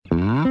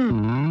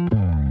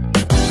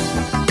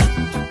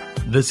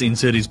This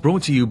insert is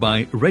brought to you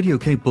by Radio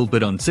K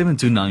Pulpit on 7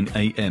 to 9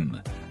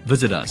 a.m.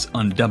 Visit us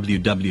on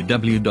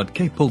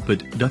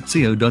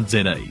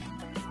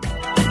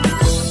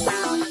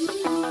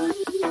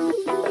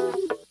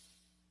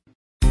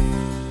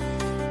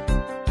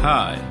www.kpulpit.co.za.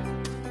 Hi,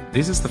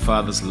 this is The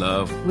Father's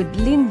Love with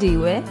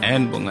Lindiwe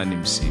and Bongani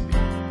Msibi.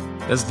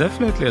 There's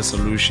definitely a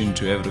solution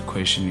to every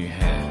question you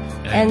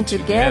have. And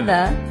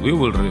together we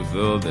will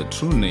reveal the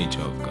true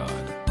nature of God,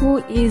 who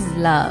is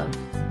love.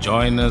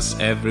 Join us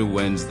every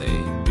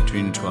Wednesday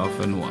between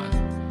 12 and 1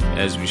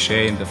 as we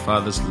share in the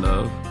Father's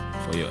love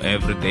for your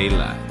everyday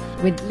life.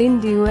 With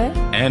Lindiwe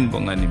and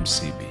Bongani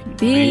Msibi.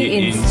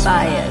 Be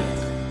inspired.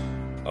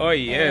 Oh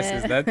yes,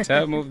 it's that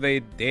time of the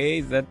day,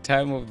 it's that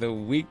time of the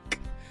week.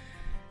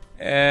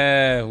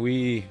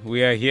 We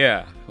are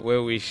here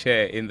where we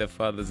share in the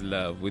Father's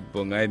love with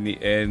Bongani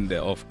and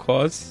of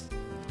course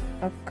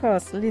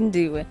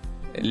Lindiwe.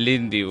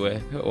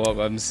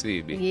 Welcome,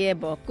 Msibi. Yeah,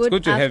 but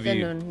good to have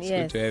you. afternoon. It's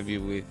Yes. good to have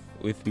you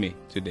with me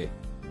today.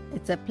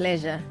 It's a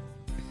pleasure.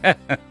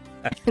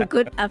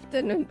 Good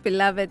afternoon,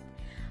 beloved,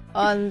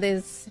 on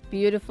this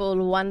beautiful,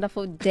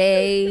 wonderful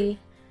day.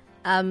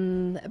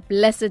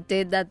 Blessed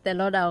day that the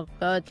Lord our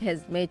God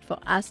has made for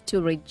us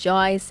to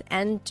rejoice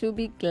and to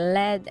be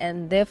glad,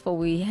 and therefore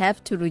we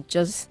have to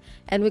rejoice,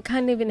 and we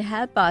can't even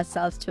help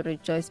ourselves to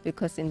rejoice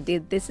because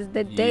indeed this is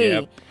the day.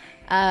 Yep.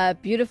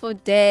 Beautiful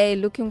day.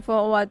 Looking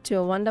forward to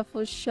a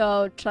wonderful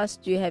show.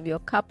 Trust you have your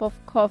cup of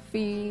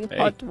coffee,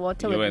 hot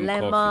water you with and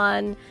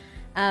lemon,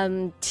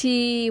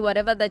 tea,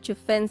 whatever that you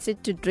fancy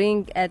to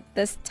drink at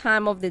this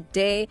time of the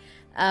day.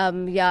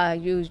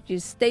 You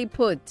stay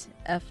put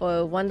for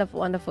a wonderful,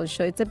 wonderful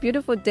show. It's a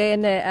beautiful day,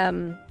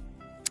 and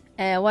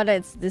what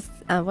is this?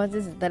 What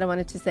is it that I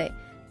wanted to say?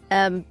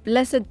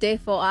 Blessed day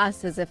for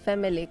us as a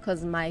family,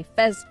 because my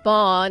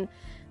firstborn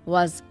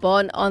was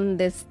born on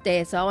this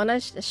day. So I want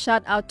to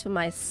shout out to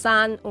my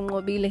son,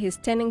 Ungobile. He's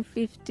turning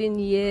 15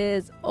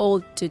 years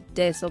old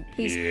today. So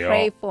please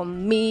pray for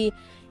me.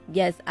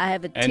 Yes, I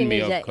have a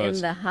teenager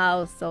in the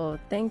house. So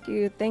thank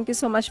you. Thank you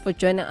so much for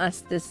joining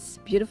us this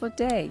beautiful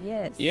day.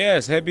 Yes.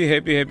 Yes, happy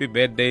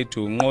birthday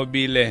to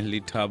Ngobile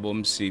Litabo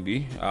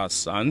Msibi, our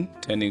son,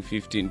 turning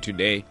 15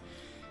 today.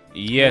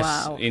 Yes,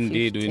 wow,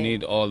 indeed, 15. we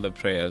need all the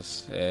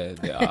prayers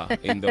there are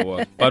in the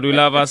world. But we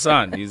love our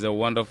son. He's a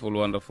wonderful,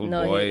 wonderful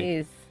boy. He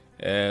is.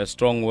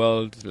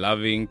 Strong-willed,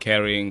 loving,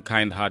 caring,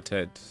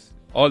 kind-hearted.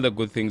 All the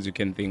good things you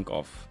can think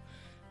of.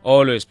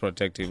 Always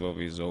protective of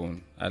his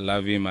own. I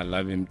love him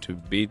to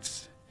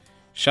bits.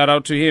 Shout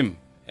out to him.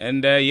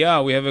 And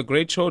we have a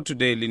great show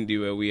today, Lindy,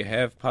 where we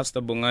have Pastor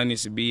Bongani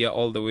Sibiya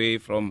all the way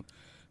from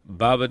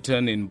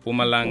Barberton in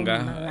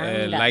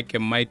Mpumalanga, Like a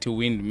Mighty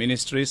Wind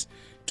Ministries,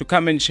 to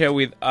come and share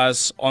with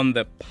us on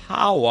the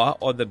power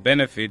or the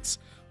benefits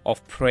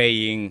of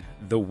praying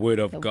the Word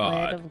of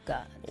God. Word of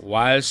God.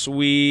 Whilst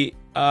we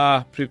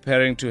are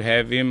preparing to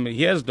have him,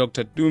 here's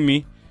Dr.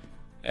 Dumi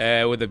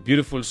with a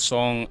beautiful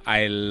song,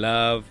 I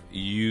Love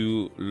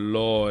You,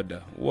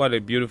 Lord. What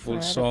a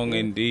beautiful song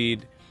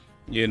indeed.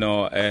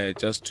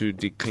 Just to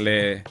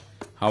declare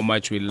how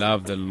much we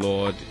love the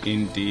Lord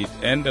indeed.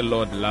 And the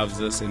Lord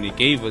loves us, and He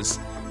gave us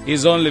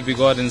His only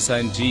begotten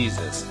Son,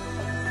 Jesus,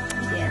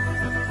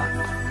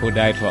 who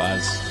died for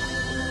us,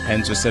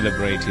 and to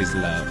celebrate His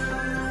love.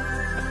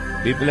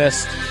 Be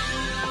blessed,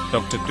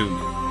 Dr.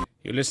 Dumi.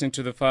 You're listening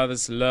to The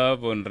Father's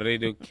Love on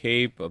Radio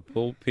Cape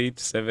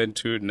Pulpit, 7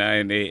 to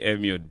 9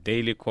 a.m., your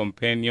daily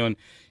companion.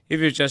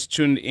 If you just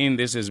tuned in,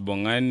 this is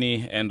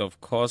Bongani, and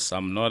of course,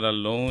 I'm not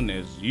alone.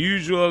 As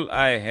usual,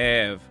 I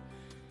have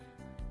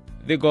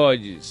the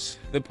gorgeous,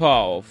 the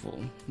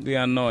powerful, the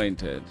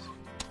anointed.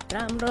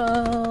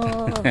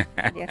 Ramro.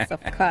 Yes,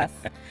 of course.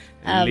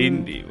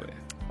 Lindy.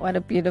 What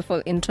a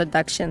beautiful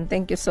introduction.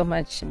 Thank you so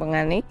much,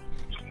 Bongani,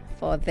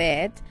 for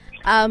that.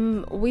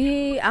 I'm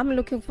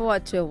looking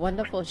forward to a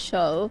wonderful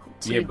show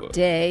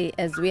today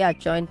as we are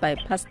joined by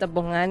Pastor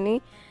Bongani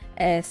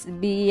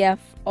SBF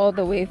all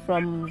the way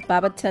from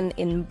Barberton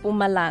in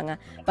Mpumalanga.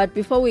 But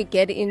before we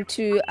get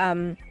into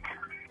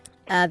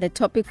the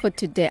topic for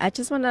today, I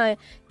just want to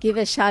give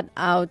a shout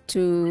out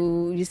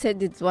to, you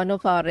said it's one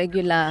of our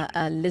regular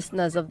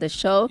listeners of the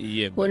show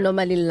who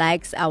normally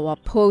likes our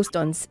post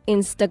on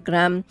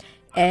Instagram.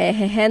 Her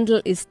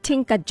handle is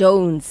Tinker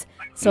Jones.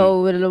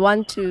 So we'd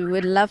love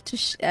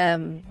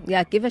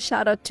to give a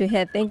shout out to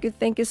her.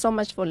 Thank you so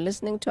much for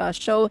listening to our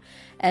show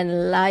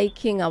and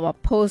liking our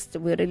post.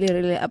 We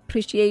really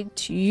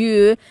appreciate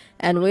you,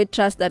 and we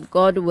trust that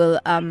God will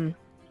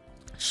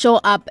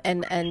show up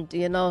and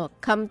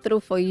come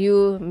through for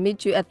you,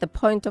 meet you at the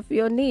point of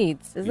your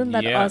needs. Isn't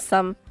that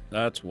awesome?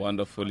 That's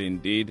wonderful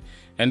indeed.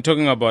 And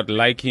talking about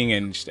liking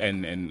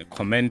and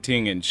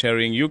commenting and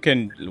sharing, you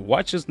can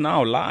watch us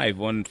now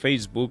live on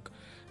Facebook.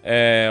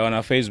 On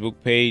our Facebook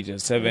page,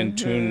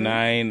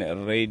 729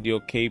 Radio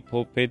K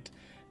Pulpit.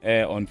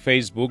 On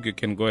Facebook, you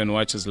can go and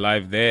watch us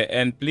live there.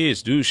 And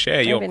please do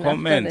share your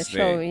comments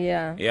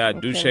there.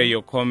 Do share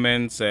your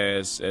comments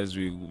as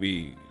we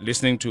be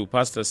listening to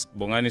Pastor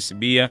Bongani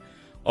Sibiya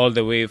all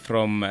the way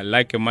from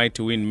Like a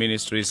Mighty Wind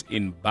Ministries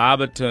in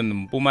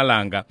Barberton,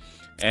 Mpumalanga.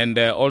 And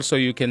also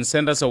you can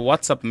send us a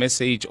WhatsApp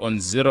message on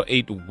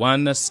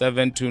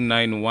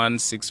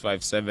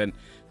 081-729-1657,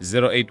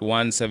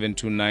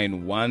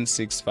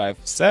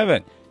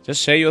 081-729-1657.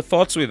 Just share your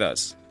thoughts with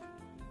us.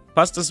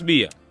 Pastor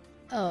Sbia.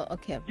 Oh,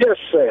 okay. Yes,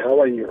 sir.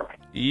 How are you?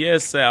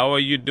 Yes, sir. How are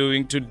you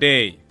doing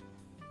today?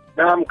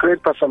 I'm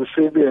great, Pastor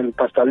Msibi and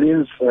Pastor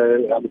Lins.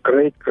 I'm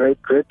great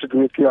to be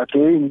with you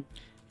again.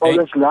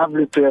 Always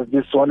lovely to have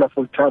this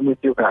wonderful time with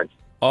you guys.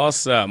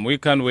 Awesome. We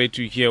can't wait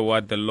to hear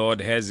what the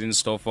Lord has in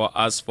store for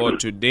us for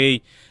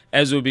today,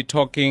 as we'll be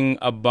talking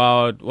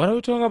about... What are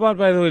we talking about,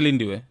 by the way,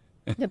 Lindiwe?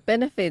 The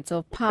benefits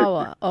of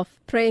power of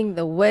praying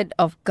the word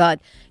of God.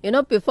 You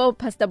know, before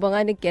Pastor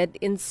Bongani get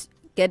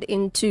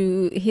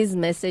into his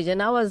message,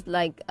 and I was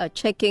like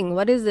checking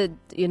what is it,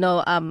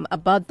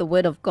 about the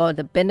word of God,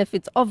 the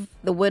benefits of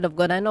the word of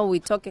God. I know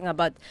we're talking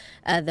about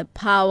the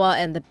power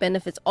and the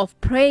benefits of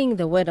praying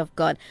the word of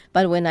God,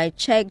 but when I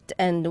checked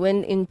and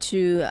went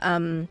into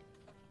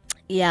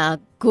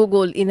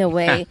Google in a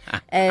way,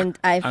 and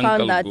I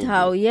found out Google.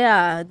 how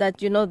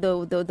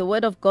the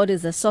word of God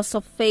is a source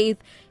of faith,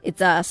 it's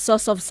a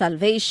source of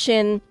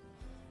salvation,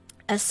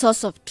 a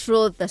source of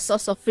truth, a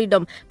source of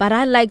freedom. But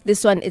I like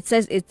this one. It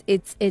says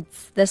it's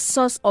the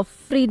source of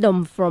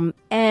freedom from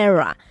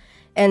error.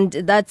 And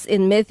that's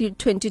in Matthew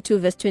 22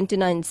 verse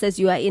 29. It says,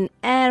 you are in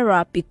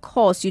error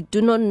because you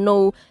do not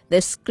know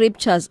the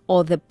scriptures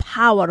or the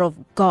power of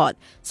God.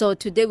 So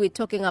today we're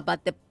talking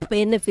about the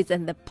benefits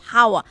and the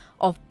power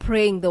of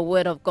praying the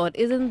word of God.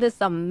 Isn't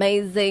this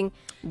amazing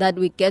that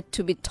we get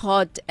to be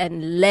taught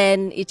and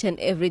learn each and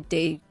every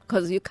day?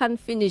 Because you can't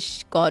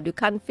finish God. You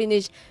can't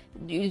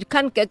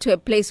get to a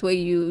place where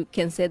you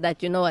can say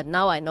that, you know what,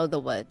 now I know the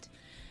word.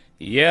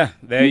 Yeah,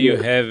 there you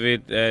have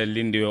it.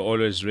 Lindy, we're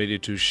always ready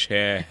to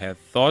share her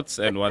thoughts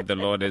and what the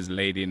Lord has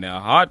laid in her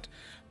heart.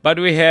 But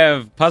we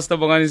have Pastor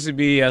Bongani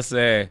Sibi.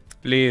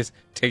 Please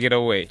take it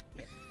away.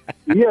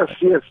 Yes,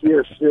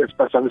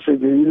 Pastor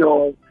Msibi. You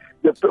know,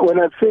 when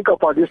I think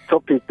about this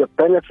topic, the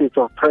benefits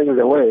of praying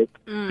the word,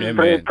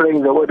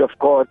 praying the word of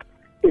God,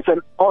 it's an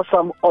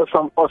awesome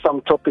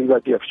topic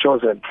that you have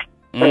chosen.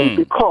 And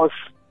because,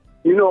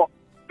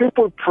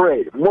 people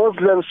pray,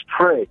 Muslims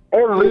pray,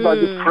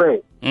 everybody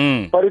pray.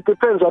 But it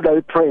depends what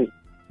you pray.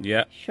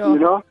 Yeah.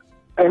 Sure.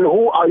 And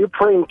who are you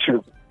praying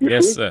to?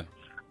 You see? Sir.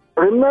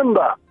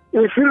 Remember,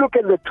 if you look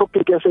at the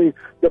topic and say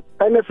the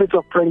benefits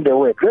of praying the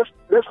word, let's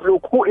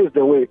look who is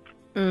the word.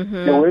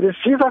 The word is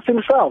Jesus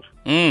himself.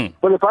 When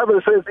the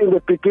Bible says, in the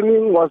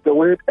beginning was the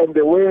word, and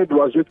the word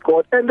was with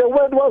God, and the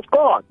word was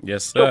God.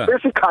 Yes, sir. So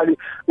basically,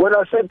 when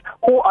I said,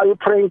 who are you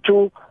praying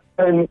to,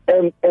 and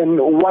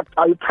what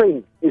are you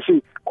praying? You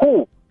see,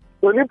 who?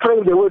 When you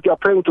pray the word, you are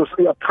praying to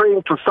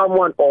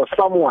someone or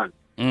someone.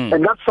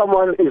 And that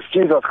someone is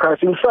Jesus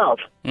Christ himself.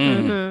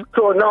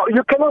 So now,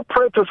 you cannot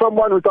pray to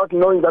someone without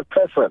knowing that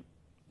person.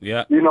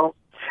 Yeah. Now,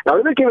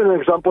 let me give you an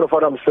example of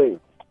what I'm saying.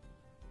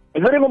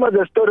 If you remember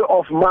the story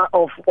of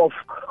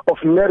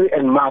Mary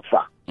and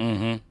Martha.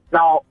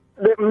 Now,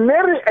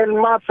 Mary and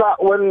Martha,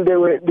 when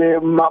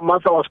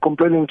Martha was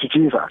complaining to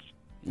Jesus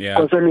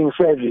concerning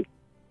serving,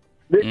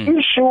 the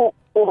issue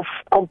of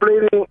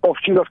complaining of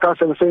Jesus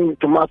Christ and saying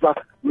to Martha,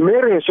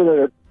 Mary has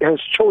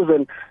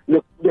chosen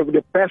the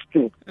best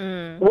thing,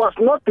 was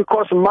not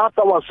because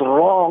Martha was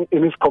wrong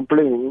in his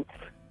complaining,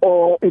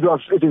 or it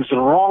is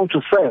wrong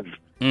to serve.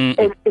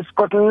 And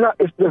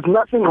there's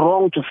nothing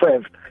wrong to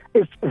serve.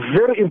 It's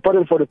very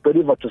important for the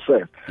believer to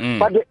serve.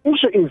 But the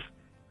issue is,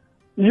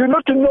 you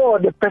need to know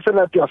the person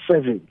that you are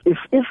serving. If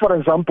for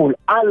example,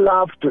 I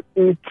love to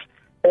eat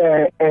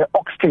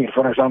oxtail,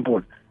 for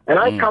example, and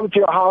I come to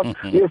your house,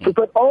 you have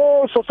prepared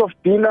all sorts of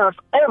dinners,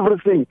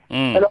 everything,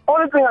 and the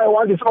only thing I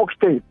want is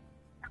oxtail.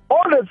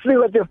 All the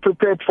things that you have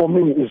prepared for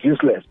me is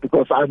useless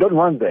because I don't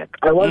want that.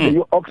 I want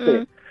the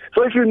oxtail.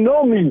 So if you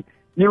know me,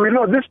 you will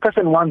know this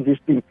person wants this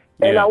thing,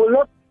 and I will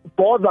not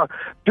bother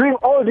doing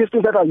all these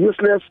things that are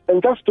useless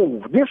and just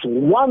do this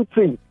one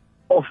thing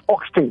of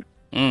oxtail.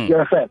 You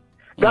understand?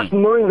 That's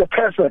knowing the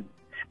person.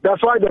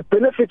 That's why the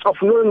benefits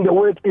of knowing the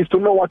word is to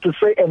know what to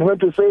say and when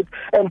to say it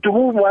and to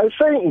whom I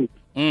saying it.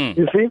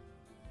 You see?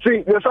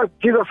 That's why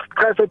Jesus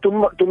Christ said to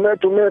Mary,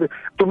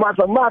 to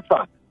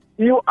Martha,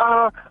 you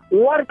are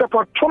worried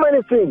about too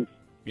many things.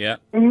 Yeah.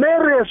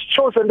 Mary has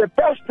chosen the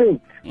best thing,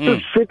 to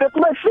sit at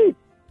my feet.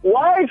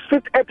 Why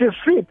sit at his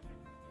feet?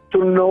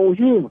 To know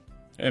him.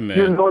 Amen.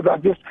 You know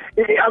that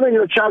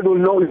your child will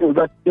know you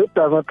that it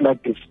does not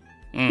like this.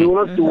 He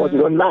will not do what you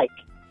don't like.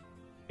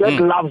 Dad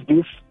loves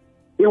this.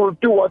 He will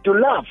do what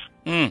you love.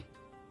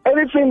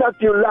 Anything that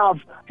you love,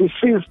 he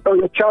sees, or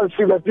your child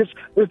sees that this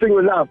thing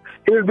you love,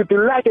 he will be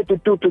delighted to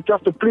do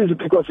just to please you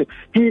because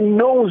he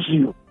knows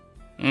you.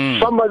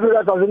 Somebody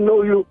that doesn't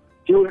know you,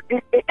 he will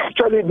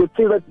actually the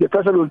thing that the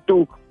person will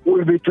do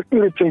will be to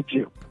irritate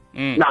you.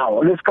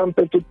 Now let's come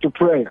back to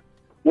prayer.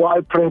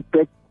 Why pray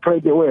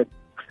the word?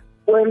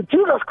 When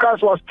Jesus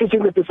Christ was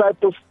teaching the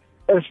disciples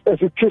as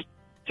he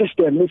teach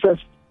them, he says,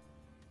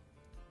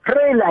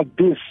 pray like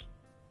this,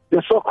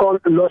 the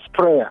so-called Lord's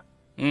Prayer,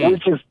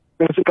 which is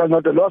basically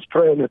not the Lord's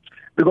Prayer,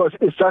 because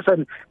it's just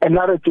a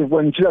narrative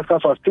when Jesus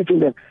Christ was teaching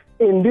them.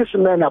 In this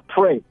manner,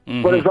 pray.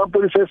 For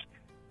example, he says,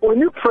 when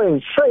you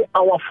pray, say,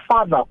 our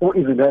Father who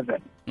is in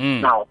heaven.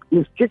 Now,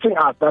 he's teaching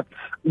us that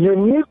you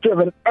need to have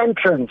an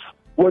entrance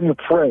when you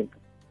pray.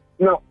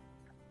 Now,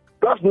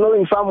 just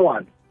knowing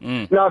someone.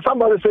 Now,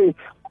 somebody say,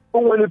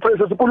 when you pray,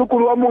 says, I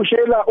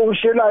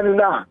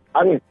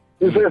mean,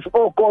 he says,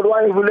 oh God,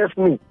 why have you left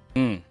me?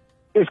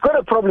 It's got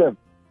a problem.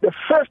 The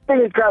first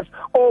thing it comes,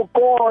 oh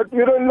God,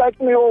 you don't like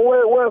me,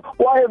 or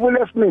why have you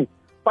left me?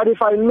 But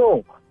if I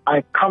know,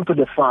 I come to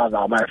the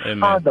Father, my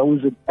Father who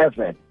is in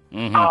heaven,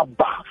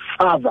 Abba,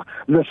 Father,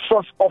 the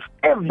source of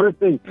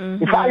everything.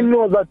 If I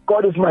know that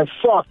God is my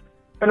source,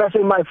 and I say,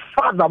 my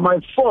Father, my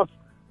source,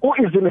 who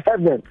is in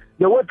heaven,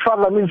 the word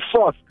Father means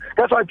source.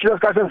 That's why Jesus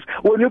Christ says,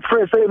 when you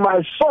pray, say,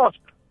 my source,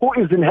 who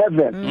is in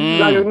heaven.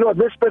 Now you know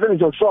this person is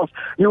your source.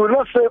 You will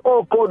not say,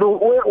 oh God,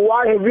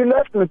 why have you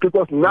left me?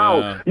 Because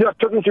now you are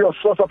talking to your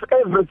source of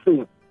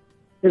everything.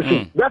 You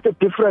see, that's the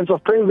difference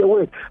of praying the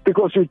word,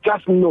 because you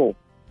just know.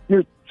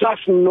 You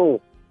just know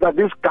that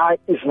this guy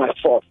is my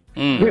source.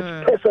 This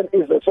person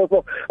is the source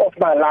of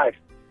my life.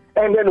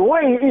 And then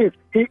where he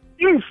is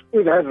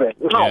in heaven.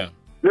 Now,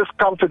 let's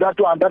come to that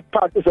one. That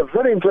part is a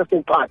very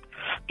interesting part.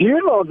 Do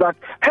you know that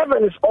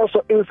heaven is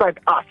also inside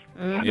us?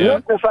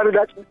 Not necessarily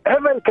that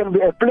heaven can be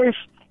a place,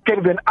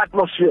 can be an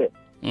atmosphere.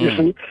 You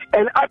see,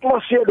 an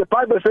atmosphere, the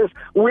Bible says,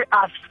 we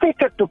are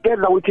seated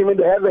together with him in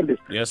the heavens.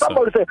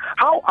 Somebody say,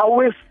 how are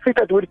we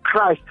seated with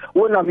Christ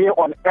when I'm here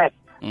on earth?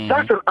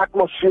 That's an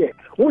atmosphere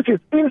which is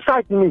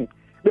inside me.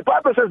 The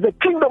Bible says the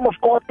kingdom of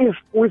God is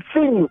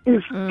within you,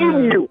 is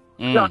in you.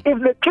 Now, if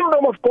the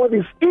kingdom of God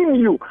is in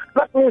you,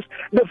 that means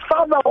the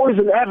Father who is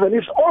in heaven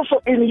is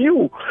also in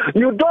you.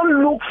 You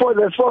don't look for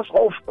the source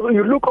of,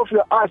 you look off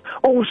your eyes,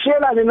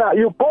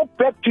 you go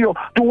back to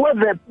where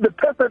the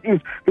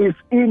person is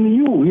in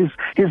you.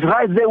 He's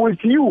right there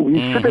with you.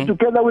 He's seated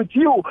together with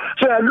you.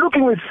 So you're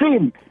looking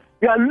within.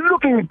 You are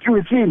looking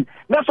within.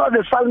 That's why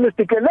the psalmist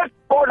declared, let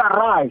God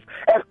arise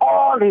and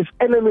all his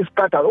enemies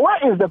scatter.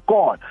 Where is the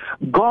God?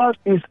 God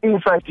is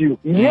inside you.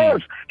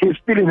 Yes, he's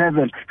still in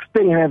heaven,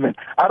 stay in heaven.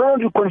 I don't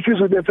want you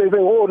confused with the saying,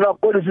 oh, no,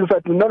 God is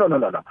inside you. No.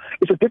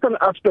 It's a different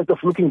aspect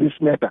of looking this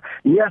matter.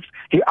 Yes,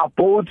 he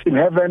abodes in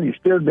heaven, he's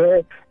still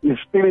there, he's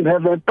still in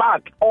heaven,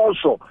 but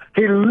also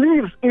he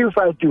lives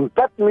inside you.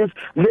 That means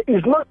there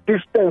is no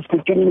distance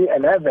between me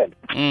and heaven.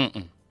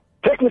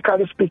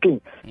 Technically speaking,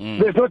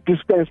 there's no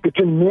distance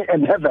between me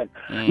and heaven.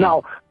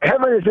 Now,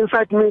 heaven is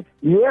inside me.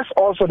 Yes,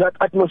 also that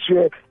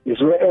atmosphere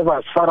is wherever,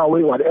 as far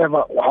away,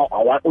 whatever,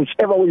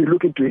 whichever way you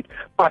look into it.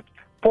 But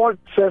Paul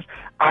says,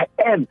 I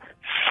am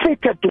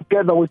seated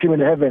together with him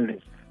in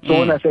heavenly. So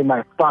when I say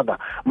my Father,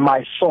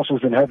 my source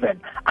is in heaven,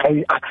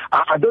 I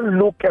don't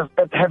look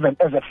at heaven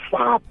as a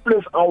far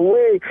place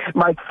away.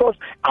 My source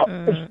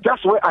is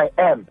just where I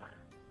am,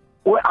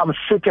 where I'm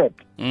seated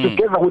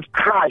together with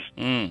Christ.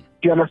 Do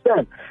you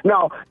understand?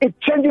 Now, it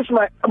changes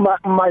my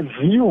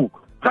view.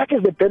 That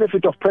is the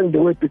benefit of praying the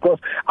word, because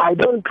I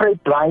don't pray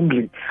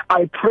blindly.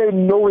 I pray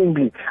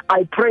knowingly.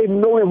 I pray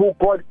knowing who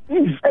God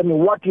is and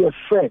what he has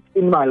said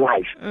in my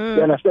life.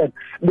 You understand?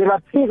 There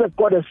are things that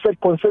God has said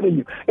concerning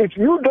you. If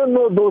you don't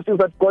know those things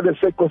that God has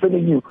said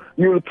concerning you,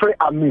 you will pray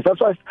amiss.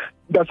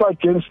 That's why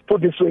James put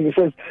this way. He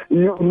says,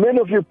 many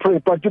of you pray,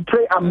 but you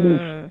pray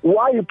amiss.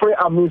 Why you pray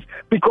amiss?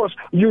 Because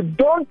you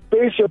don't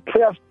base your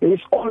prayers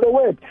based on the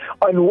word,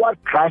 on what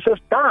Christ has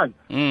done.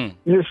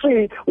 You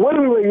see,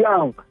 when we were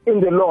young in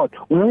the Lord,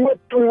 we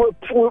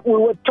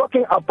were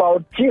talking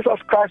about Jesus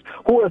Christ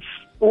who has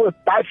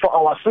died for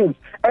our sins.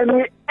 And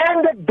we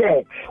ended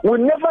there. We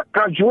never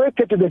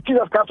graduated to the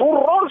Jesus Christ who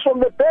rose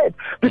from the dead,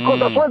 because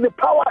that's where the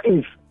power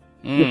is.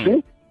 You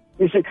see?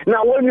 You see,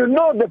 now when you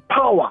know the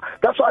power,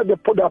 that's why the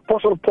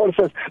Apostle Paul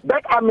says,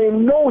 that I may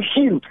know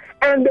him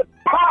and the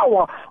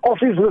power of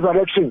his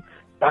resurrection.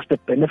 That's the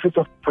benefit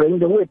of praying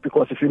the word,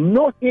 because if you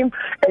know him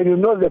and you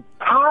know the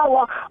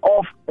power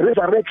of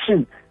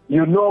resurrection,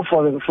 you know,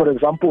 for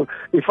example,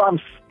 if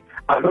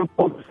I don't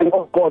say,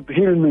 oh God,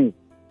 heal me.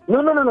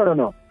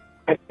 No.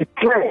 I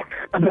declare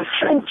that the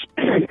same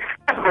Spirit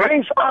that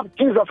raised up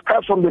Jesus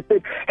Christ from the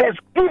dead has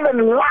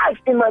given life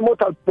in my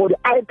mortal body.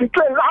 I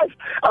declare life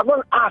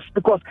among us,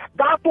 because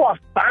that was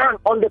done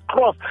on the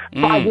cross.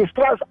 By his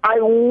stripes I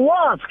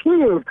was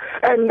healed.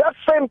 And that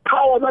same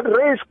power that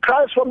raised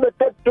Christ from the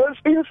dead dwells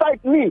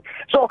inside me.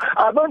 So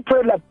I don't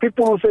pray like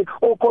people who say,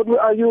 oh God,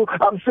 where are you?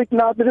 I'm sick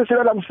now. Did you see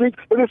that I'm sick?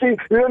 Did you see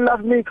you don't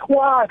love me?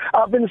 Why?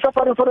 I've been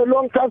suffering for a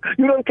long time.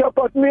 You don't care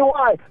about me.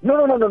 Why?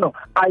 No.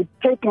 I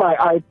take my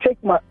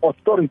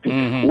authority.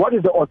 What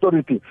is the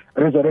authority?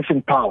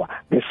 Resurrection power.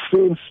 The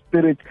same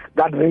Spirit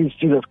that raised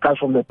Jesus Christ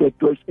from the dead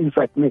dwells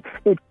inside me.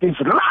 It gives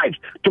life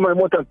to my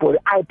mortal body.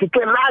 I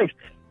declare life.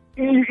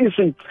 You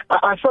see,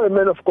 I saw a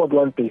man of God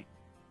one day.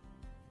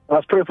 I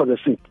was praying for the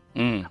sick.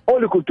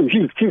 All he could do,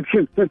 heal.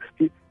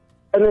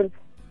 And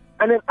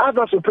then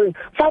others were praying,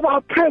 Father, I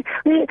pray,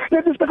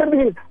 let this person be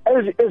healed.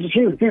 As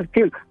heal.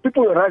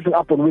 People were rising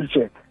up on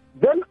wheelchair.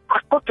 Then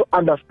I got to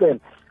understand,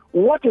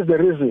 what is the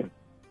reason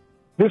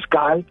This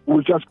guy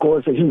will just go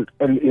and say, healed,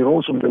 and he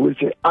rose from the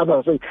wheelchair.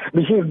 Others say,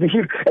 be healed,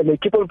 and they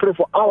keep on praying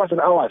for hours and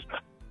hours.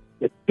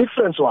 The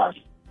difference was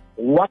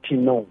what he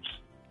knows.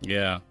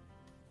 Yeah.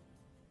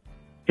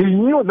 He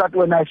knew that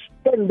when I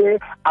stand there,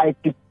 I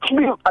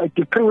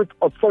decree with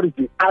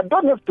authority. I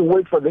don't have to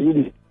wait for the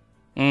healing.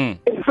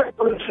 In fact,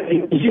 when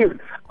he healed,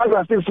 I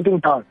was still sitting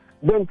down.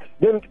 Then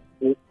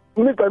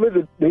minute by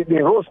minute,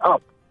 they rose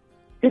up.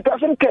 He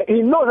doesn't care.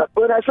 He knows that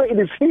when I say it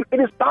is healed, it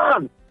is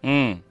done.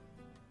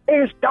 It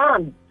is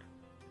done.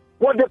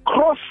 What the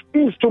cross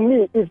is to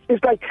me,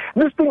 it's like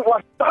this thing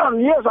was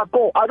done years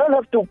ago. I don't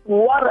have to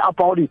worry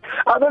about it.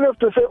 I don't have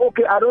to say,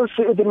 okay, I don't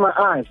see it in my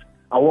eyes.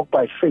 I walk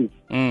by faith.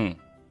 You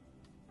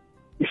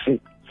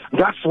see,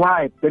 that's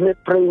why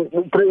praying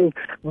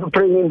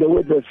in the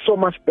way there's so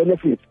much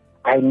benefit.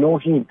 I know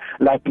him,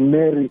 like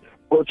Mary.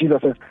 God,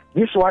 Jesus says,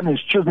 this one has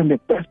chosen the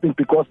best thing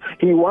because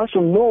he wants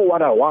to know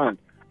what I want.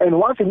 And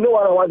once he knows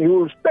what I want, he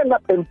will stand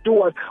up and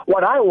do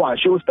what I want.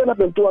 She will stand up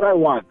and do what I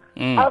want.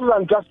 Other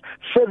than just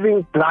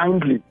serving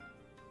blindly.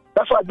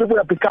 That's why people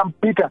have become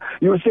bitter.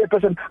 You will see a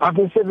person, I've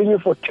been serving you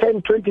for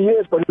 10, 20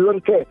 years, but you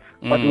don't care.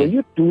 But were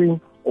you doing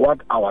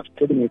what I was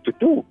telling you to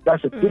do?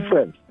 That's the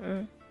difference.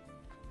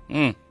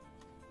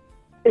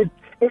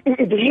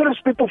 It heals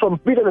people from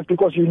bitterness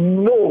because you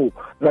know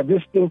that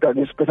this thing that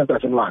this person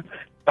doesn't want.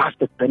 That's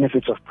the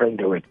benefits of praying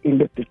the word. In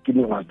the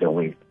beginning was the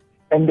word.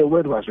 And the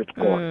word was with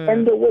God.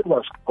 And the word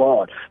was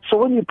God. So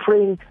when you're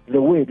praying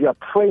the word, you are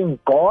praying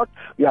God,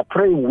 you are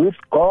praying with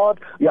God,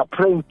 you are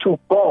praying to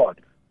God.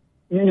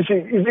 You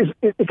see,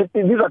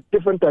 these are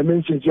different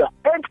dimensions. You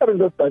are entering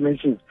those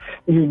dimensions.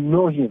 You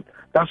know him.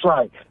 That's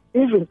why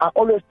even I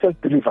always tell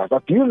believers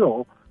that you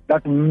know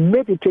that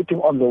meditating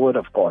on the word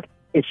of God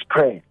is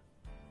prayer.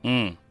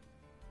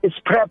 It's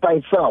prayer by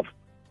itself.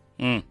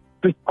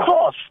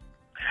 Because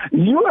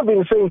you have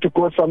been saying to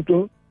God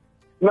something.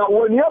 Now,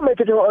 when you are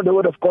meditating on the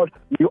word of God,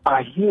 you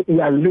are here,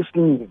 you are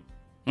listening.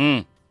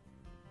 You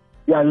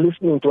are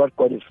listening to what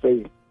God is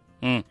saying.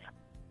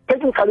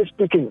 Technically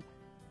speaking,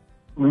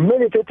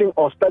 meditating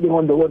or studying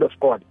on the word of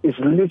God is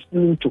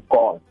listening to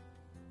God.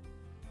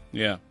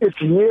 Yeah. It's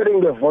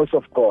hearing the voice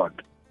of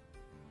God.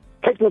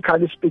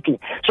 Technically speaking.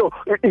 So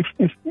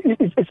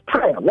it's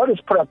prayer. What is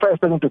prayer? Prayer is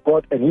talking to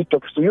God and he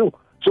talks to you.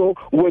 So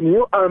when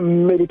you are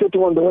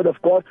meditating on the word of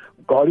God,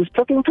 God is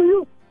talking to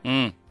you.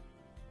 And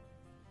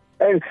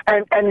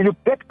you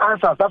get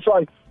answers. That's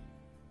why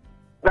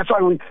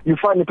you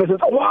find the person,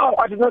 oh, wow,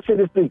 I did not say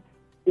this thing.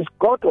 It's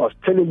God was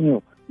telling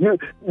you. When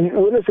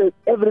you say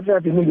everything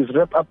that you need is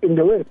wrapped up in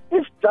the word,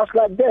 it's just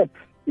like that.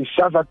 It's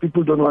just that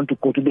people don't want to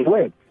go to the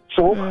word.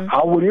 So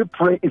how will you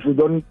pray if you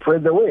don't pray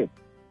the word?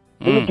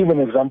 Let me give an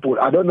example.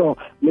 I don't know,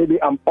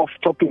 maybe I'm off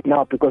topic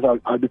now because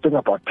I'll be talking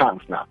about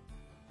tongues now.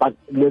 But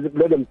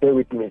let them bear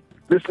with me.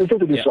 Listen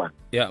to this one.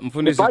 Yeah,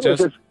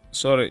 Mfundisi,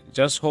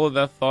 just hold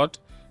that thought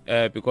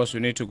because we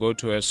need to go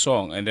to a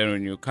song. And then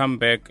when you come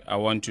back, I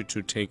want you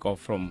to take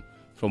off from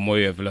where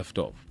you have left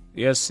off.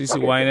 Yes,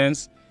 Sissy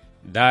Winans,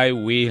 thy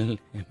will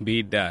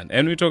be done.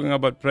 And we're talking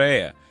about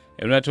prayer.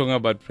 And we're talking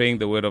about praying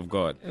the word of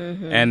God.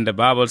 And the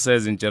Bible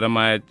says in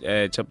Jeremiah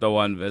chapter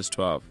 1, verse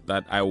 12,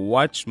 that I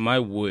watch my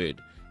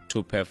word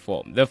to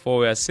perform. Therefore,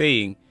 we are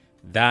saying,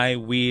 thy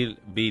will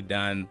be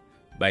done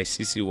by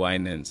Sissy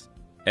Winans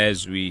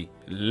as we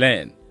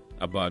learn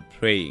about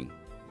praying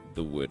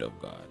the word of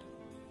God.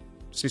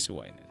 Sissy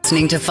Winans.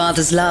 Listening to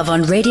Father's Love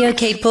on Radio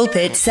Cape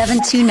Pulpit,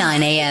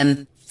 729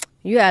 AM.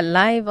 You are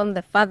live on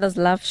the Father's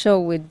Love Show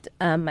with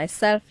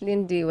myself,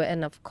 Lindy,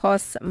 and of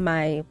course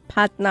my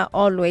partner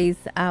always,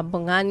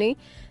 Bongani.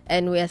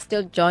 And we are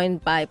still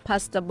joined by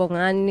Pastor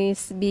Bongani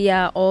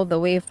Sibiya, all the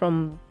way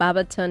from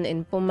Barberton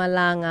in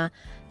Mpumalanga,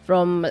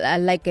 from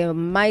like a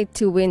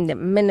Mighty Wind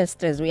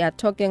Ministries. We are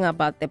talking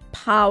about the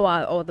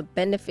power or the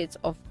benefits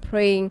of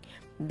praying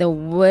the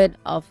word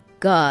of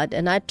God.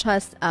 And I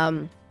trust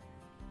our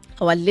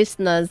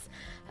listeners,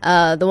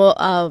 some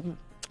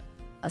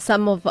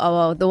of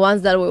the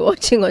ones that were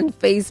watching on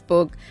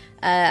Facebook,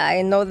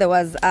 I know there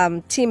was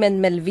Tim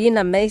and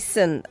Melvina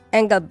Mason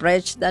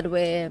Engelbrecht that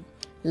were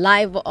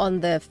live on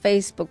the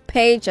Facebook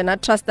page, and I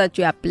trust that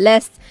you are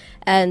blessed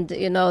and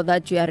you know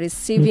that you are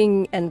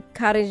receiving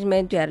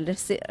encouragement, you are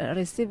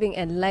receiving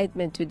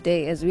enlightenment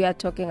today as we are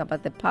talking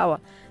about the power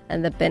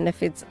and the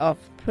benefits of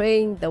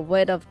praying the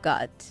word of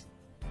God.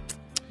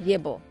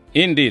 Yebo.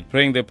 Indeed,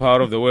 praying the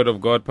power of the word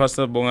of God.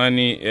 Pastor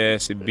Bongani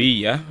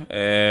Sibiya.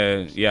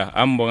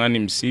 I'm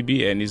Bongani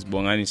Msibi and he's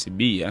Bongani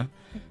Sibiya.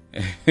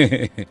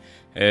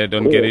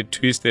 Don't get it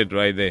twisted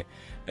right there.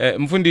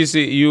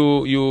 Mfundisi,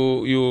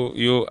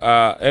 you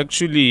are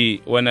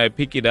actually, when I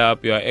pick it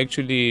up, you are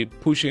actually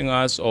pushing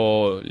us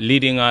or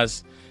leading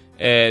us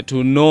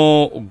to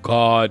know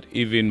God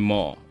even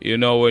more. You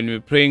know, when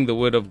we're praying the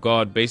word of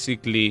God,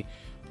 basically,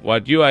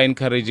 what you are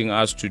encouraging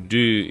us to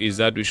do is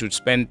that we should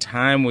spend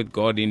time with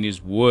God in His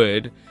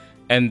Word,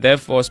 and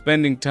therefore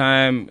spending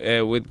time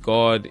with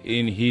God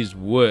in His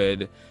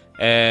Word,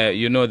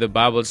 the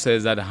Bible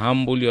says that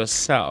humble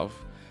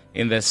yourself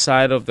in the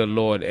sight of the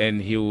Lord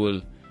and He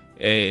will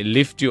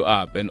lift you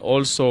up. And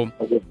also,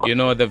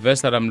 the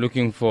verse that I'm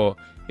looking for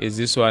is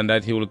this one,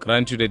 that he will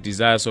grant you the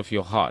desires of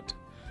your heart.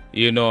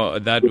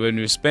 That when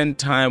you spend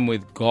time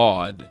with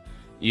God,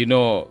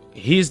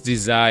 his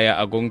desire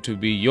are going to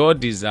be your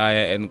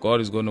desire, and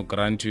God is going to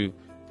grant you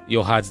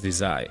your heart's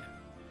desire.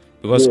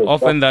 Because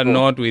often than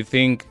not, we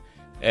think,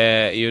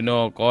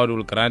 God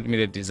will grant me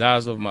the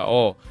desires of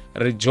my,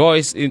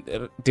 rejoice,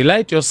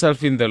 delight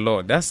yourself in the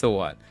Lord. That's the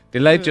one.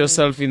 Delight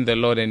yourself in the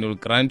Lord, and he will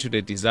grant you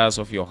the desires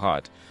of your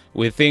heart.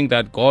 We think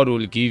that God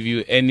will give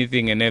you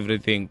anything and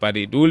everything, but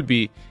it will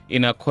be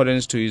in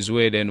accordance to his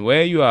word. And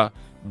where you are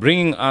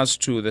bringing us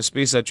to, the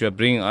space that you are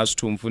bringing us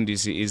to,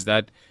 Mfundisi, is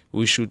that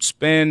we should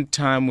spend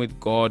time with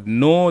God,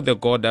 know the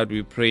God that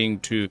we're praying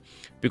to,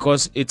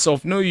 because it's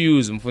of no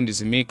use,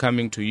 Mfundisi, me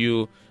coming to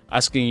you,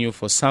 asking you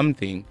for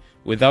something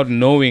without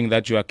knowing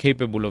that you are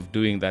capable of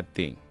doing that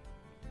thing.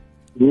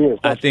 Yes,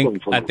 I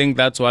think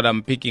that's what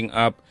I'm picking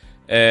up,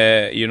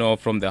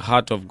 from the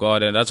heart of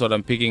God, and that's what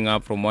I'm picking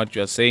up from what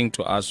you are saying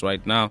to us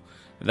right now,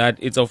 that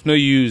it's of no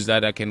use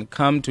that I can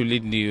come to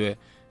Lindiwe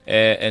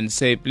and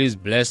say, please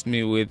bless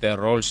me with a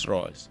Rolls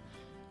Royce.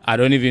 I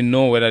don't even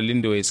know whether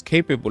Lindiwe is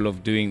capable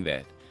of doing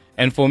that.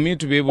 And for me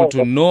to be able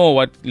to know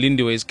what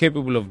Lindiwe is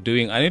capable of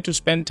doing, I need to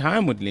spend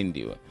time with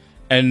Lindiwe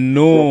and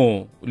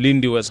know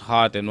Lindiwe's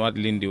heart and what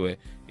Lindiwe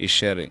is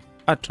sharing.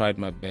 I tried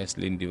my best,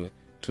 Lindiwe,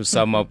 to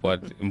sum up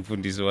what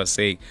Mfundisi was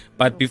saying.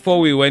 But before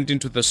we went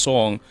into the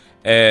song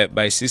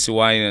by Sissy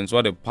Winans,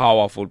 what a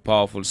powerful,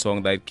 powerful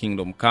song, Thy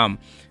Kingdom Come.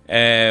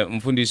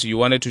 Mfundisi, you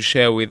wanted to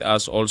share with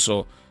us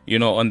also,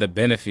 on the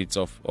benefits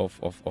of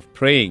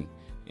praying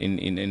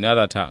in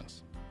other tongues.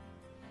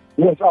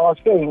 Yes, I was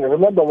saying,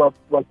 remember what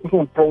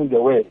people praying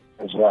the way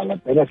as well, the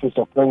benefits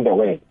of praying the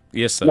way.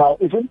 Yes, sir. Now,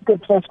 if you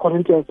look at 1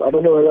 Corinthians, I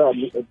don't know whether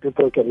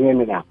people can hear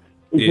me now.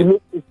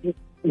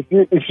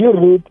 If you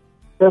read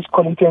 1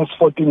 Corinthians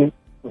 14,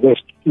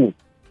 verse 2,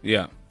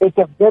 it's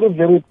a very,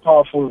 very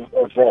powerful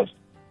verse.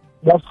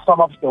 That sums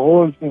up the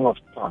whole thing of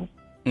tongues.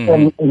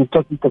 And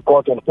talking to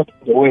God and talking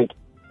the word.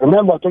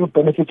 Remember, talking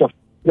benefits of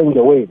praying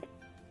the word.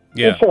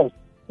 It says,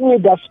 he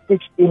that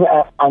speaks in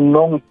an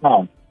unknown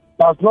tongue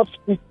does not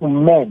speak to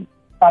men,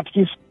 but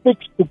he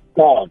speaks to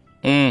God.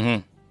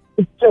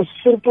 It's just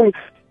simply,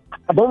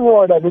 I don't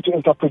know how I need to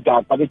interpret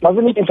that, but it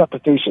doesn't need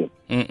interpretation.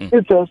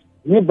 It says,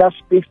 he that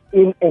speaks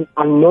in an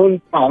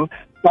unknown tongue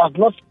does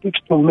not speak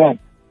to men,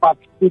 but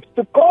speaks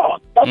to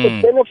God. That's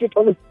a benefit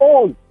on its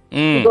own.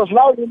 Because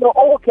now you know,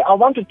 okay, I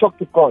want to talk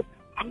to God.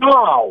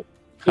 How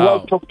do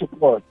I talk to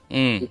God?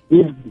 This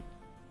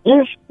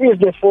is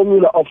the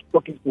formula of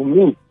talking to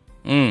me.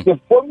 The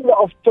formula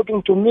of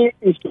talking to me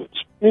is to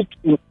speak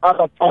in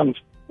other tongues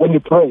when you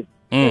pray.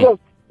 Because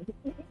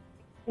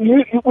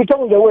we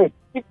talk the word.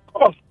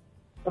 Because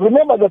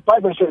remember, the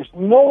Bible says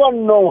no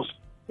one knows.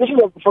 This is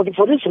for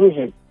this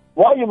reason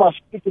why you must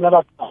speak in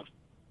other tongues.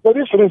 For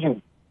this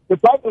reason, the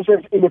Bible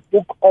says in the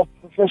book of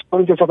 1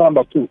 Corinthians chapter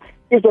number 2,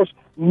 it says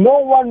no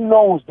one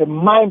knows the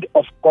mind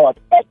of God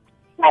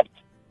except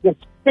the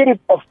Spirit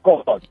of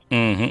God.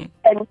 And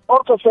it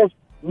also says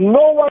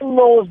no one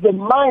knows the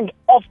mind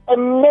of a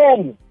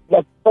man,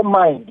 like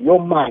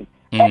your mind,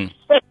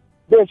 except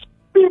the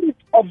spirit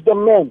of the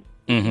man.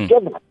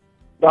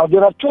 Now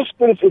there are two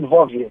spirits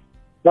involved here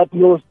that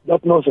knows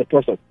a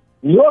person.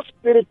 Your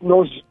spirit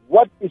knows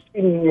what is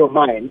in your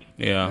mind.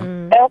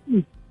 And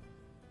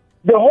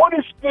the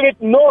Holy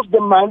Spirit knows the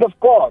mind of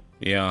God.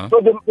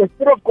 So the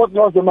Spirit of God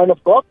knows the mind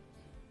of God,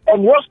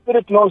 and your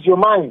spirit knows your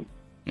mind.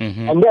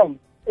 And then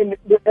and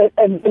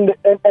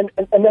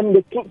then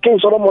the King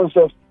Solomon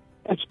says,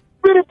 the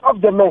spirit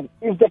of the man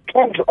is the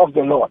counsel of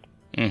the Lord.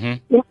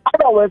 In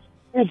other words,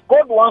 if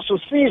God wants to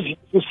see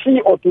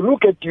or to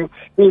look at you,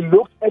 he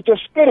looks at your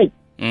spirit.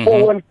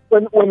 So when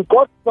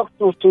God talks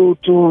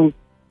to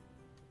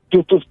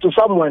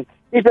someone,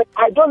 he said,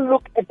 I don't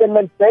look at the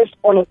man based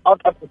on an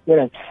outward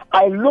appearance.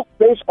 I look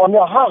based on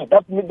your heart.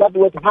 That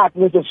word heart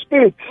means the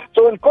spirit.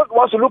 So when God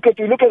wants to look at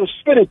you, look at the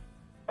spirit.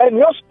 And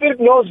your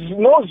spirit knows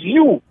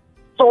you.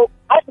 So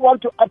I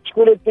want to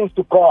articulate things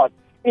to God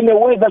in a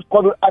way that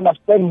God will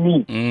understand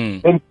me.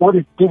 And God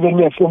is giving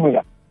me a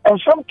formula.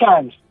 And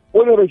sometimes,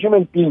 when you're a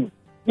human being,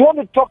 you want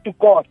to talk to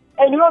God,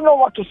 and you don't know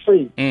what to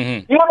say.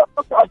 You don't know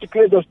how to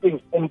articulate those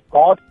things. And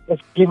God has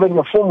given you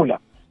a formula.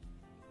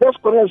 1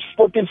 Corinthians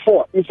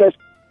 14:4, it says,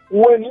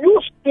 when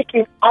you speak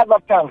in other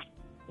tongues,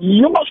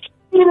 your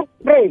spirit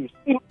prays.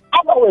 In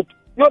other words,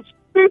 your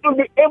spirit will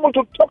be able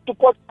to talk to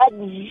God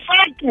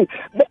exactly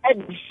the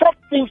exact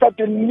things that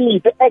you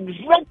need, the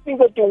exact things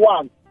that you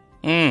want.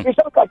 It's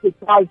not like a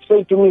child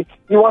saying to me,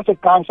 he wants a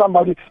car,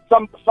 somebody,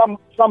 or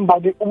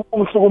somebody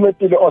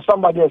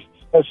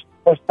has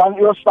done,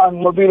 your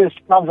son Mobilis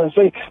comes and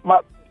say, my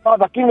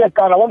father, give me a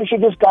car, I want to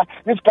shoot this guy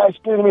is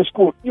killing me in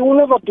school. You will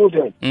never do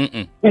that.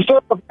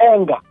 Instead of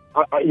anger,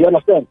 you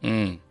understand?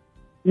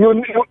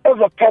 You as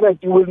a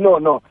parent, you will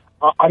know,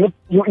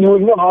 you will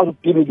know how to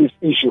deal with this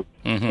issue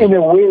in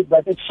a way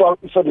that it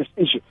solves this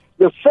issue.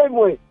 The same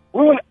way,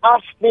 we will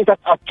ask things that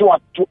are to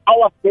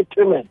our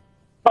detriment.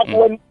 But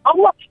when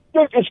our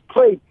spirit is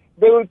prayed,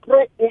 they will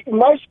pray,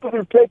 my spirit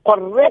will pray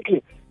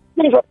correctly,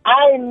 things that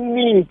I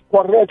need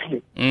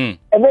correctly. And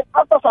then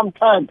after some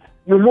time,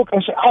 you look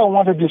and say, I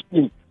wanted this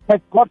thing.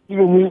 But God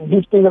giving me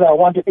this thing that I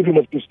wanted, it will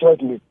have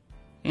destroyed me.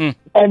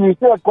 And you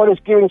say that God is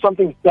giving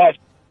something bad.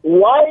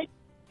 Why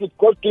did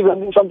God give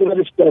me something that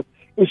is bad?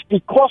 It's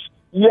because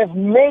you have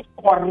made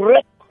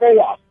correct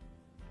prayer.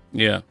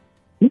 Yeah.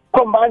 You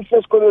combine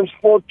 1 Corinthians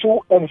 4:2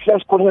 and 1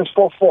 Corinthians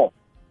 4:4.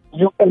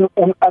 And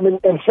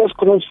 1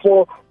 Corinthians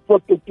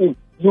 4:13.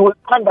 You will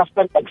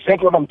understand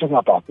exactly what I'm talking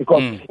about.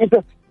 Because it's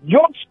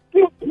your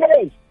spirit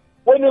prays.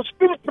 When your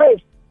spirit prays,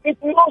 it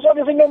knows what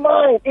is in your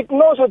mind. It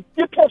knows the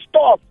deepest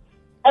thoughts.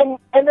 And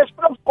the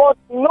Spirit of God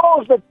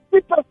knows the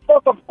deepest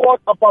thought of God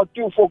about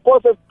you. For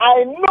God says,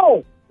 I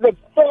know the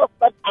thoughts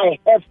that I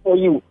have for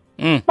you.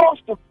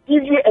 Thoughts to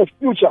give you a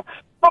future.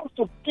 Thoughts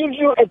to give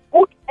you a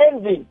good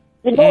ending.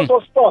 He knows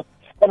those thoughts.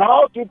 And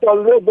how do you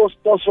tolerate those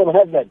thoughts from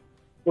heaven?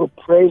 You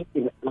pray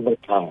in other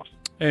tongues.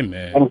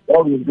 Amen. And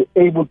God will be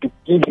able to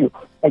give you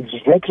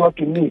exactly what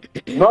you need,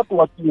 not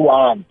what you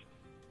want.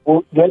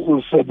 Then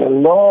you say, the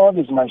Lord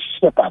is my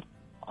shepherd.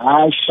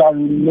 I shall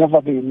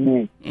never be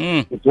moved.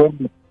 It's when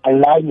you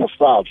align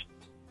yourself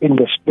in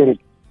the spirit.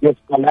 You have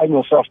to align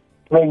yourself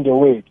praying the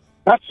word.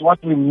 That's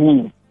what we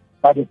mean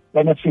by the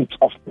benefits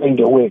of praying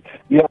the word.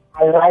 You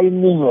are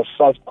aligning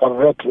yourself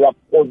correctly. You are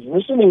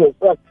positioning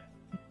yourself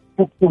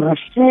to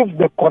receive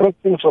the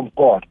correct things from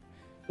God.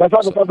 That's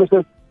why the Bible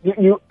says,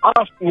 you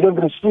ask, you don't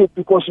receive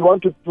because you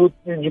want to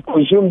you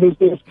consume these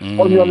things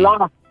on your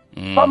last.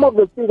 Some of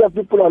the things that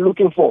people are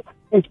looking for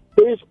is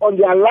based on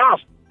their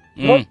last,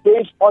 not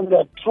based on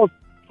their true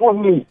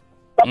need.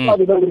 That's why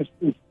they don't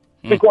receive.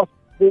 Because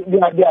they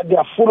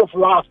are full of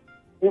lust.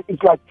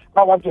 It's like,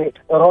 I want a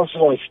Rolls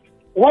Royce.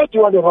 Why do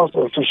you want a Rolls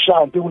Royce? To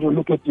shine, people to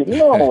look at you.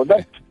 No,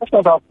 that's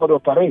not how God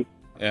operates.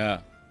 Yeah.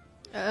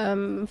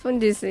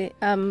 Fundisi,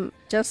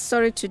 just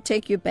sorry to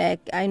take you back.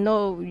 I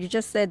know you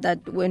just said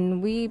that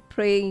when we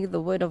pray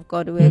the word of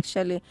God, we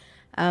actually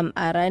are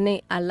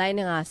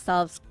aligning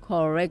ourselves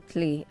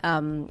correctly,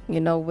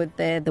 with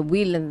the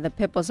will and the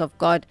purpose of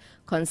God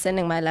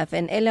concerning my life.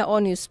 And earlier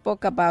on, you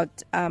spoke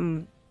about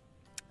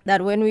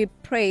that when we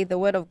pray the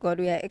word of God,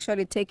 we are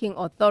actually taking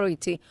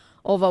authority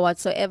over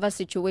whatsoever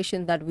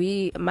situation that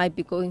we might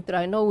be going through.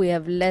 I know we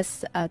have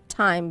less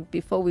time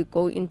before we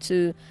go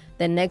into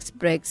the next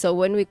break. So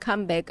when we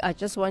come back, I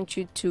just want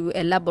you to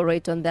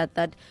elaborate on that.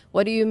 That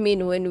what do you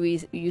mean when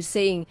you're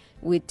saying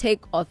we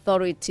take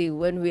authority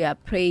when we are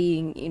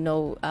praying,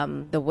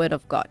 the word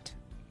of God?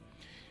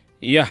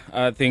 Yeah,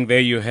 I think there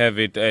you have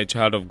it,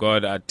 child of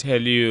God. I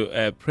tell you,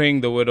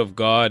 praying the word of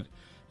God,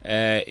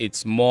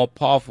 it's more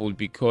powerful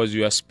because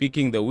you are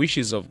speaking the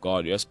wishes of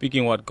God. You are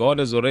speaking what God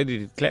has already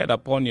declared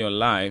upon your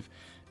life,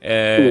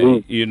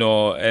 and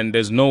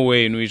there's no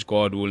way in which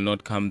God will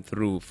not come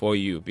through for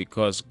you,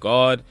 because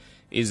God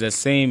is the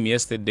same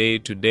yesterday,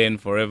 today,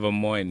 and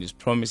forevermore, and His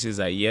promises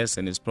are yes,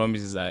 and His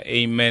promises are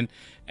amen,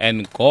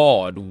 and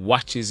God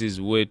watches His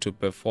word to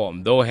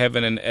perform. Though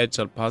heaven and earth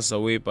shall pass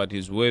away, but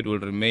His word will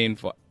remain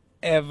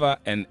forever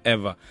and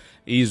ever.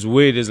 His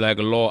word is like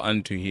law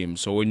unto Him.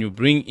 So when you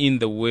bring in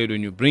the word,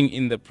 when you bring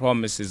in the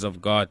promises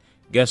of God,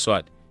 guess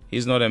what?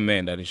 He's not a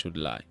man that He should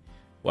lie.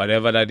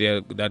 Whatever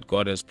that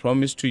God has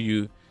promised to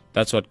you,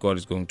 that's what God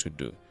is going to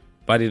do.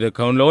 But it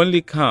can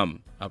only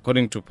come,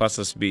 according to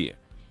Pastor Spear,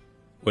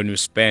 when you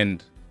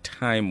spend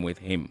time with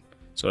Him,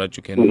 so that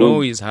you can know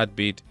His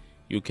heartbeat,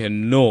 you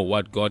can know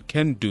what God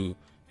can do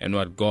and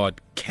what God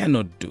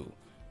cannot do.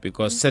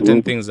 Because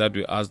certain things that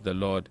we ask the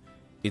Lord,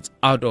 it's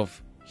out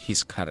of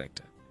His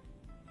character.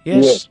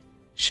 Yes,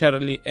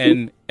 surely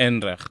and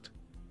recht,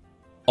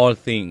 all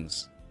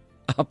things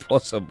are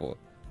possible.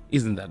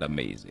 Isn't that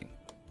amazing?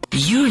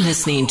 You're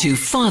listening to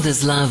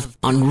Father's Love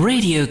on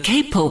Radio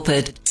K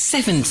Pulpit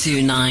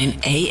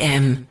 729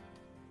 AM.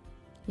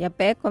 You're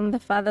back on the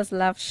Father's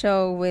Love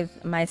show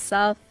with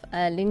myself,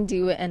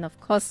 Lindiwe, and of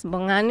course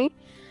Bongani,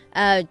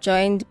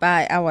 joined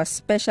by our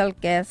special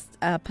guest,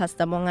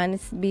 Pastor Bongani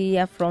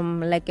Sibiya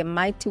from Like a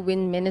Mighty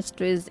Wind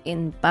Ministries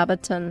in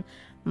Barberton,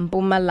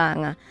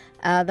 Mpumalanga.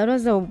 That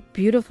was a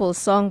beautiful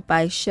song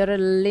by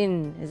Cheryl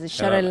Lynn. Is it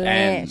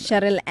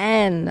Cheryl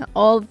Ann.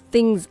 All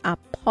things are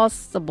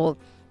possible.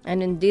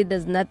 And indeed,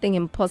 there's nothing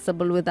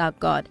impossible with our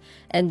God.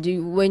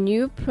 And when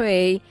you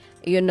pray,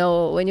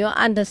 when you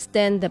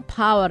understand the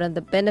power and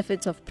the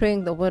benefits of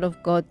praying the word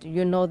of God,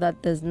 you know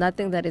that there's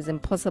nothing that is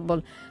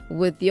impossible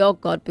with your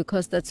God,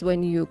 because that's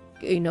when you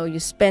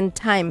spend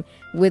time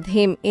with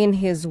Him in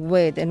His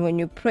word. And when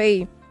you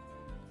pray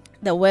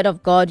the word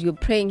of God, you're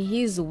praying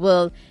His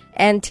will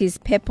and His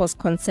purpose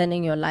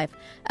concerning your life.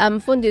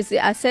 Fundisi,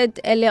 I said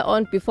earlier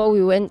on before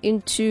we went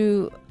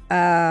into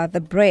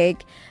the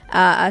break,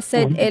 I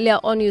said earlier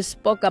on you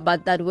spoke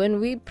about that when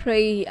we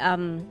pray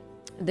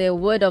the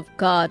word of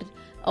God,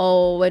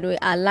 or when we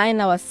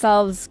align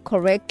ourselves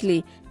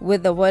correctly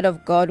with the Word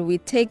of God, we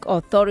take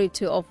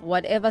authority of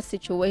whatever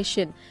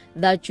situation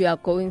that you are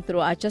going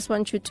through. I just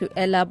want you to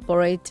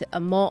elaborate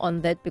more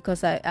on that,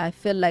 because I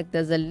feel like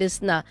there's a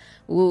listener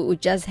who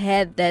just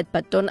heard that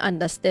but don't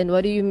understand.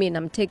 What do you mean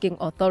I'm taking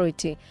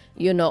authority,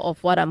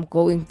 of what I'm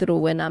going through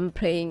when I'm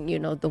praying,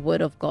 the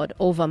Word of God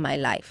over my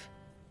life?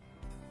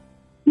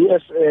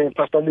 Yes,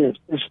 Pastor Lee,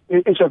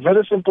 it's a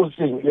very simple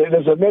thing.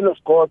 There's a man of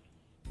God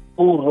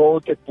who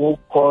wrote a book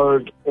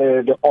called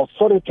The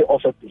Authority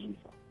of a Believer.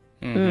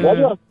 Mm-hmm. What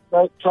you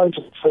are trying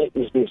to say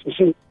is this. You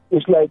see,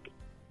 it's like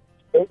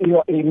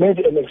he made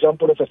an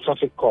example of a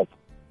traffic cop.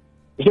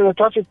 You see, a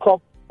traffic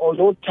cop,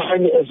 although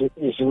tiny as it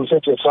is, he will say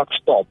to a truck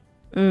stop.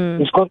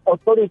 He's got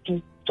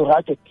authority to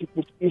write a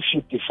ticket if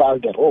you defile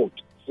the road.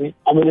 See,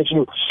 I mean,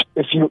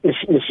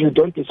 if you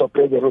don't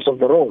disobey the rules of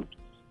the road,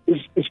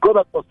 it's got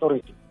that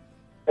authority.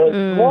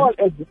 Small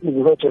as it is,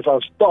 you say,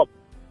 stop.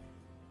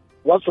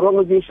 What's wrong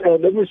with this?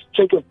 Let me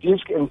check a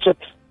disc and check.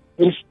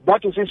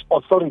 That is his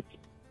authority.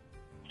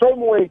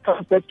 Same way it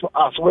comes back to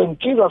us. When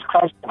Jesus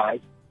Christ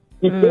died,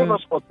 he gave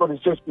us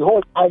authority. He says,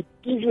 behold, I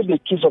give you the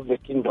keys of the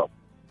kingdom.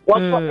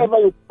 Whatsoever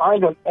you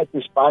find on earth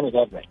is bound in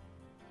heaven.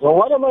 So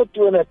what am I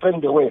doing when I turn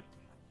the way?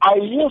 I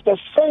use the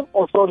same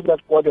authority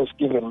that God has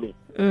given me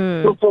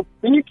to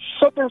forbid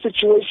certain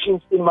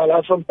situations in my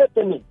life from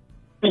happening.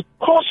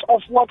 Because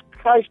of what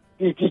Christ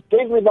did, he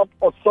gave me that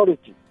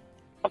authority.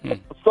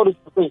 Authority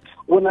to say,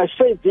 when I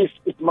say this,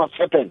 it must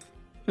happen.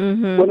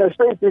 Mm-hmm. When I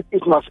say this,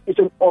 it's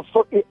an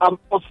authority. I'm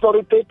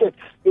authoritative.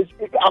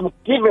 I'm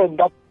given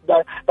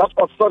that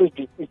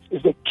authority.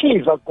 It's the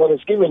keys that God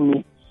has given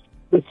me.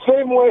 The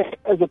same way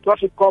as the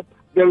traffic cop,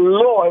 the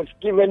law has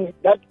given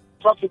that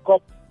traffic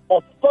cop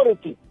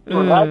authority to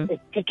write a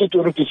ticket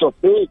to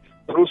disobey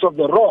the rules of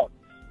the road.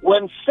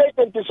 When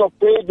Satan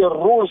disobeys the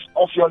rules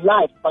of your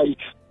life by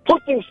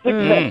putting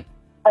sickness,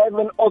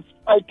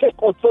 I take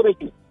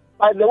authority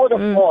by the word of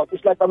God.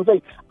 It's like I'm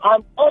saying,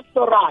 I'm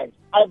authorized.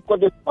 I've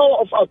got the power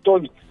of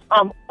authority.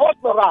 I'm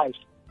authorized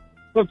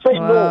to say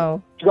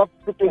no to that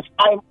sickness.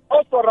 I'm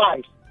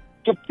authorized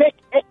to take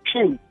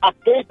action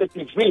against the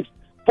disease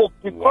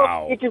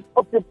because it is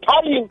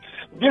occupying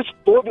this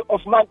body of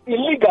mine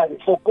illegally.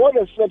 For God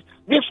has said,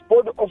 this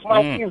body of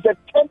mine is the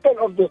temple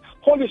of the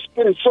Holy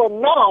Spirit. So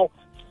now,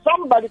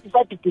 somebody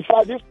decides to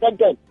defy this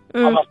temple.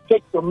 I must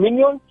take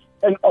dominion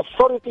and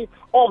authority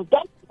of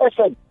that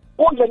person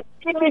who is an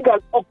illegal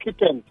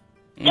occupant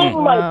in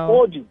my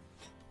body,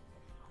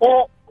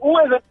 or who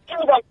is an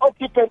illegal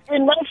occupant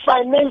in my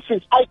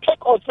finances. I take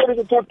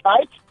authority through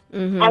tithes.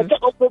 I take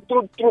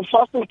authority through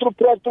fasting, through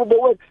prayer, through the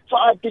word. So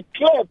I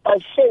declare by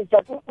faith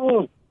that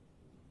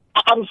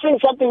I'm saying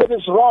something that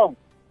is wrong.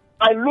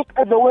 I look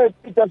at the word,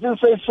 it doesn't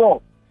say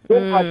so.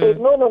 Then I say,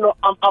 no,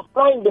 I'm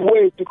applying the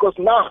word, because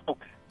now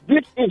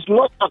this is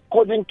not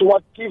according to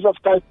what Jesus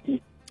Christ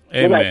did.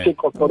 Amen. I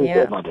take authority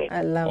over them.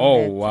 I love Oh,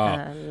 it.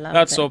 wow.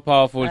 That's so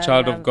powerful,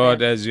 child of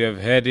God, as you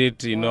have heard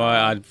it.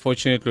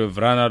 Unfortunately, we've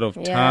run out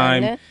of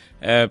time.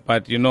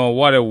 But,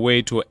 what a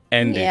way to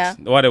end it.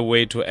 What a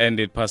way to end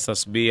it, Pastor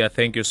Sibiya.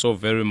 Thank you so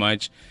very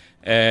much.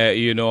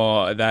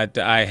 That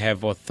I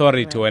have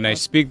authority when I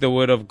speak the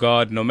word of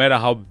God, no matter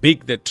how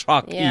big the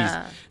truck is,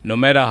 no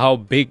matter how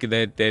big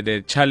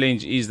the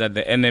challenge is that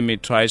the enemy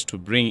tries to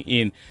bring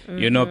in,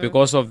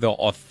 because of the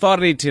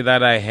authority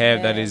that I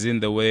have that is in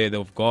the word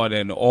of God,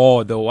 and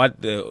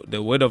what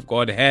the word of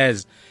God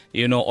has,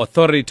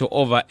 authority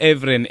over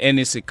every and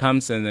any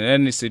circumstance and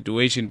any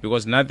situation,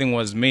 because nothing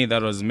was made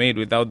that was made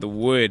without the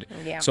word.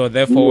 So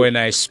therefore, when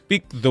I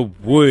speak the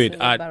word,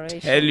 I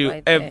tell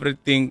you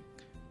everything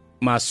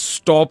must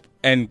stop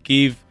and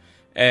give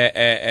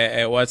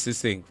what's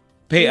this thing?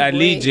 Pay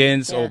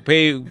allegiance or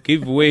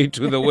give way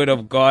to the word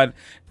of God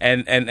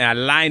and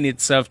align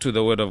itself to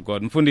the word of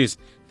God. Mfundisi,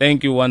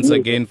 thank you once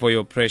again for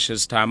your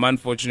precious time.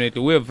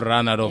 Unfortunately, we have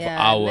run out of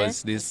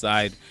hours this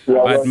side.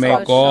 But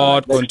may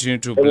God continue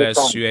to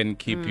bless you and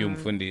keep you,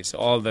 Mfundisi.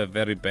 All the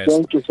very best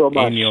Thank you so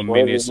much in your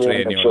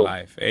ministry and your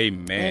life.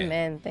 Amen.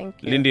 Amen.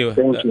 Thank you. Lindy,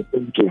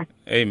 Thank you.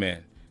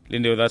 Amen.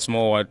 Lindy, that's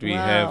more what we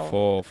have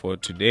for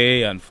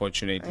today,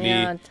 unfortunately.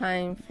 Yeah,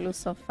 time flew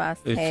so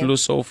fast. It flew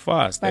so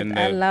fast. But and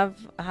I love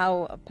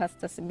how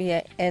Pastor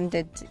Sibiya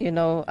ended,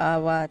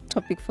 our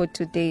topic for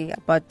today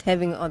about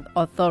having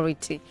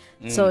authority.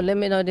 So let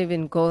me not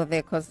even go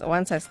there, because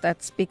once I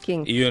start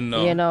speaking,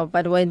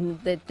 but when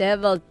the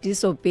devil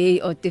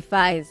disobeys or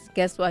defies,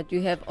 guess what?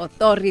 You have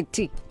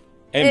authority.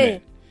 Amen.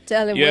 Hey,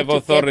 tell him you have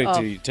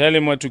authority. Tell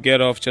him what to get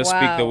off. Just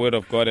speak the Wow. word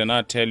of God, and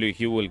I tell you,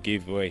 he will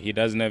give way. He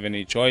doesn't have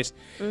any choice.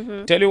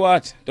 Tell you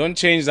what, don't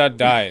change that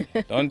dial.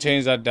 Don't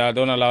change that dial.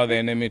 Don't allow the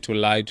enemy to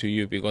lie to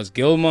you, because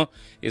Gilmore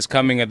is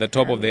coming at the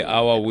top of the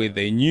hour with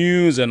the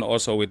news and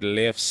also with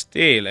Left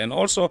Stale. And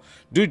also,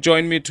 do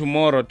join me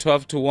tomorrow,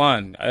 12 to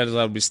 1, as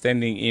I'll be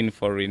standing in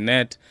for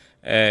Renette.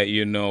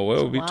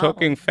 We'll be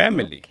talking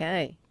family.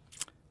 Okay.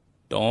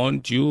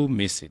 Don't you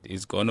miss it.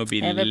 It's going to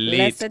be Have a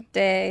lit. blessed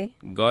day.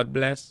 God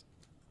bless.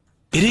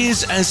 It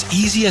is as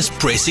easy as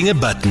pressing a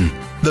button.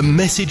 The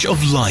message of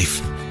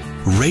life.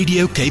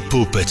 Radio Cape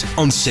Pulpit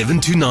on 7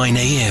 to 9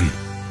 a.m.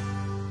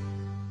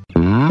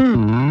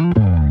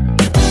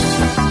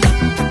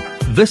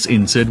 This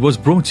insert was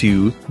brought to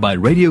you by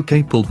Radio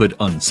Cape Pulpit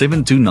on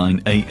 7 to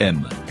 9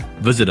 a.m.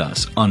 Visit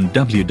us on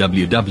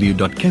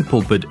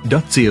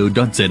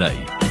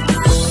www.capepulpit.co.za.